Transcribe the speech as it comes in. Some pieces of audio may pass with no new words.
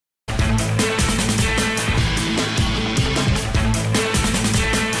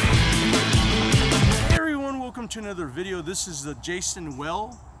video. This is the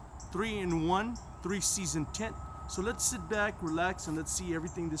Jasonwell 3-in-1 3-season tent. So let's sit back, relax, and let's see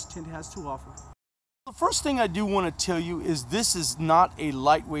everything this tent has to offer. The first thing I do want to tell you is this is not a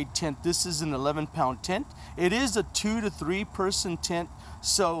lightweight tent. This is an 11-pound tent. It is a 2 to 3 person tent.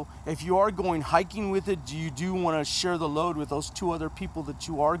 So if you are going hiking with it, you do want to share the load with those 2 other people that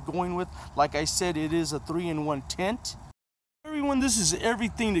you are going with. Like I said, it is a 3-in-1 tent. Everyone, this is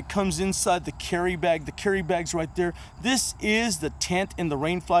everything that comes inside the carry bag. The carry bag's right there. This is the tent and the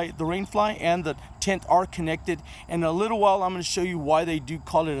rainfly. The rainfly and the tent are connected. In a little while, I'm going to show you why they do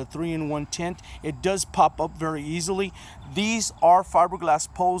call it a 3-in-1 tent. It does pop up very easily. These are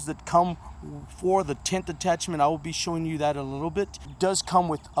fiberglass poles that come for the tent attachment. I will be showing you that in a little bit. It does come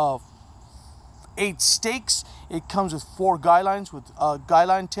with 8 stakes. It comes with 4 guy lines with guy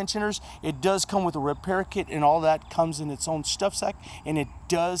line tensioners. It does come with a repair kit, and all that comes in its own stuff sack, and it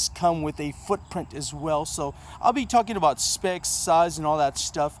does come with a footprint as well. So I'll be talking about specs, size, and all that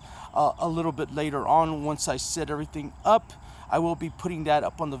stuff a little bit later on once I set everything up. I will be putting that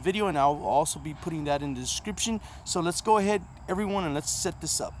up on the video, and I'll also be putting that in the description. So let's go ahead, everyone, and let's set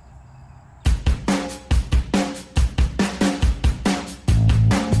this up.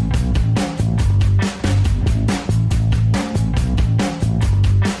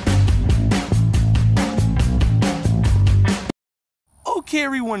 Okay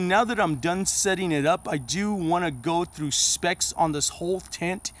everyone, now that I'm done setting it up, I do want to go through specs on this whole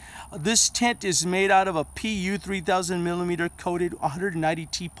tent. This tent is made out of a PU 3000 millimeter coated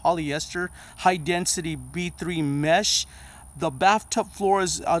 190T polyester high density B3 mesh. The bathtub floor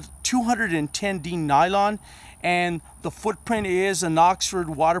is 210D nylon, and the footprint is an Oxford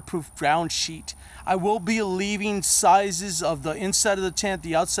waterproof ground sheet. I will be leaving sizes of the inside of the tent,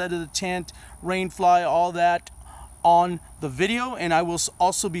 the outside of the tent, rainfly, all that on the video, and I will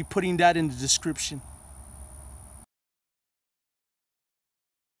also be putting that in the description.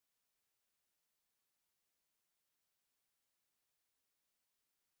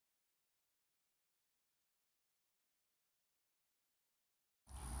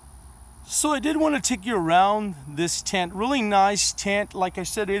 So I did want to take you around this tent. Really nice tent. Like I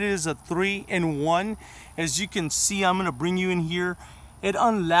said, it is a 3-in-1. As you can see, I'm going to bring you in here. It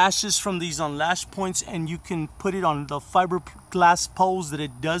unlashes from these unlash points, and you can put it on the fiberglass poles that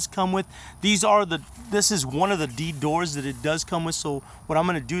it does come with. This is one of the D doors that it does come with. So what I'm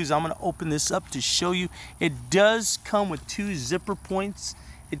going to do is I'm going to open this up to show you. It does come with 2 zipper points.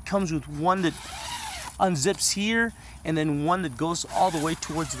 It comes with one that unzips here, and then one that goes all the way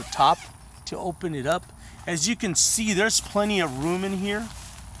towards the top to open it up. As you can see, there's plenty of room in here.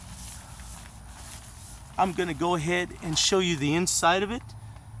 I'm going to go ahead and show you the inside of it.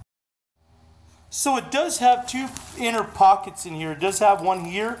 So it does have 2 inner pockets in here. It does have one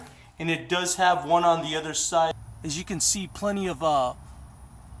here, and it does have one on the other side. As you can see, plenty of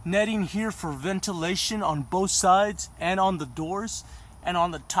netting here for ventilation on both sides and on the doors. And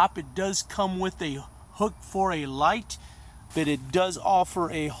on the top, it does come with a hook for a light, but it does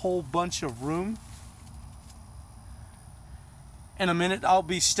offer a whole bunch of room. In a minute, I'll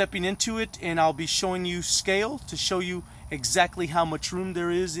be stepping into it, and I'll be showing you scale to show you exactly how much room there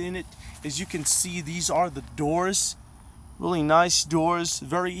is in it. As you can see, these are the doors. Really nice doors.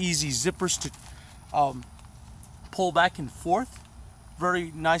 Very easy zippers to pull back and forth.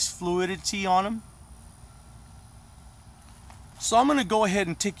 Very nice fluidity on them. So I'm going to go ahead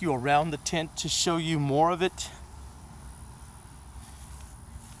and take you around the tent to show you more of it.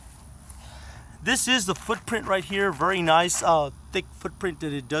 This is the footprint right here. Very nice thick footprint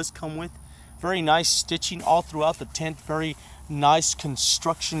that it does come with. Very nice stitching all throughout the tent. Very nice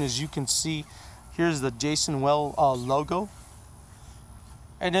construction, as you can see. Here's the Jasonwell logo.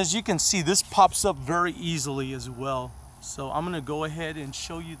 And as you can see, this pops up very easily as well. So I'm going to go ahead and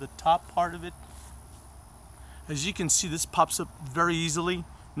show you the top part of it. As you can see, this pops up very easily,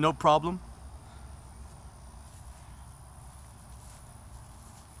 no problem.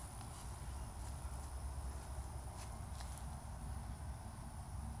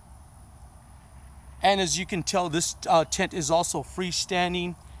 And as you can tell, this tent is also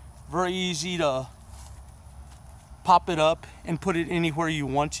freestanding. Very easy to pop it up and put it anywhere you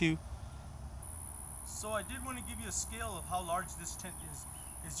want to. So I did want to give you a scale of how large this tent is.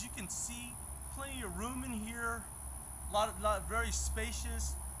 As you can see, plenty of room in here. Very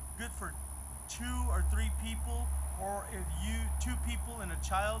spacious. Good for 2 or 3 people, or if 2 people and a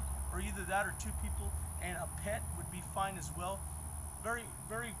child, or either that or 2 people and a pet would be fine as well. Very,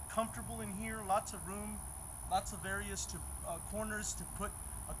 very comfortable in here. Lots of room, lots of areas to corners to put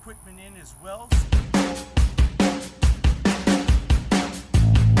equipment in as well.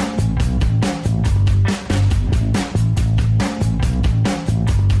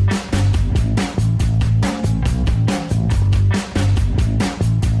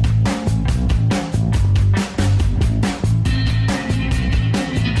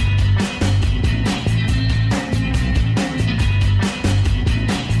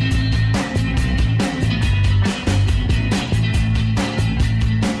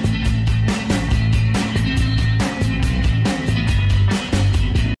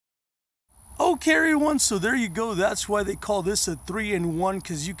 Okay everyone, so there you go. That's why they call this a 3-in-1,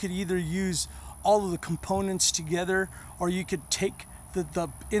 because you could either use all of the components together, or you could take the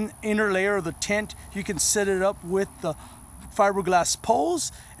inner layer of the tent, you can set it up with the fiberglass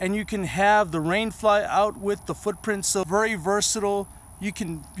poles, and you can have the rain fly out with the footprints. So very versatile. You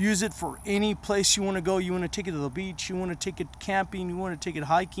can use it for any place you want to go. You want to take it to the beach, you want to take it camping, you want to take it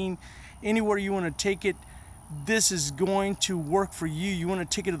hiking, anywhere you want to take it, this is going to work for you. You want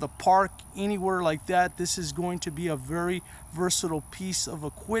to take it to the park, anywhere like that, this is going to be a very versatile piece of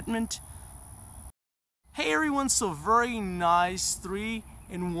equipment. Hey everyone, so very nice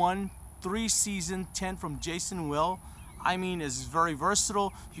 3-in-1 3-season tent from Jasonwell. I mean, it's very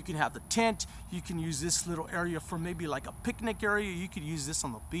versatile. You can have the tent, you can use this little area for maybe like a picnic area, you could use this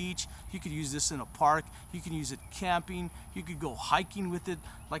on the beach, you could use this in a park, you can use it camping, you could go hiking with it.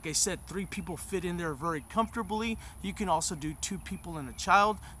 Like I said, 3 people fit in there very comfortably. You can also do 2 people and a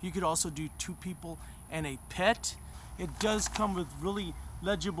child. You could also do 2 people and a pet. It does come with really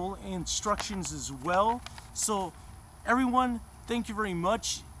legible instructions as well. So everyone, thank you very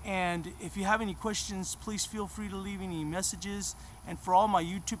much. And if you have any questions, please feel free to leave any messages. And for all my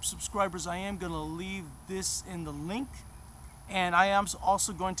YouTube subscribers, I am going to leave this in the link. And I am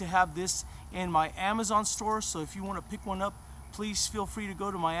also going to have this in my Amazon store. So if you want to pick one up, please feel free to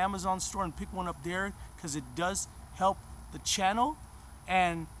go to my Amazon store and pick one up there, because it does help the channel.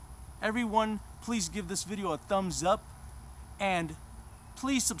 And everyone, please give this video a thumbs up. And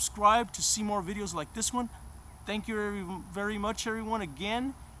please subscribe to see more videos like this one. Thank you very much everyone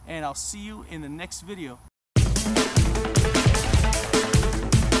again, and I'll see you in the next video.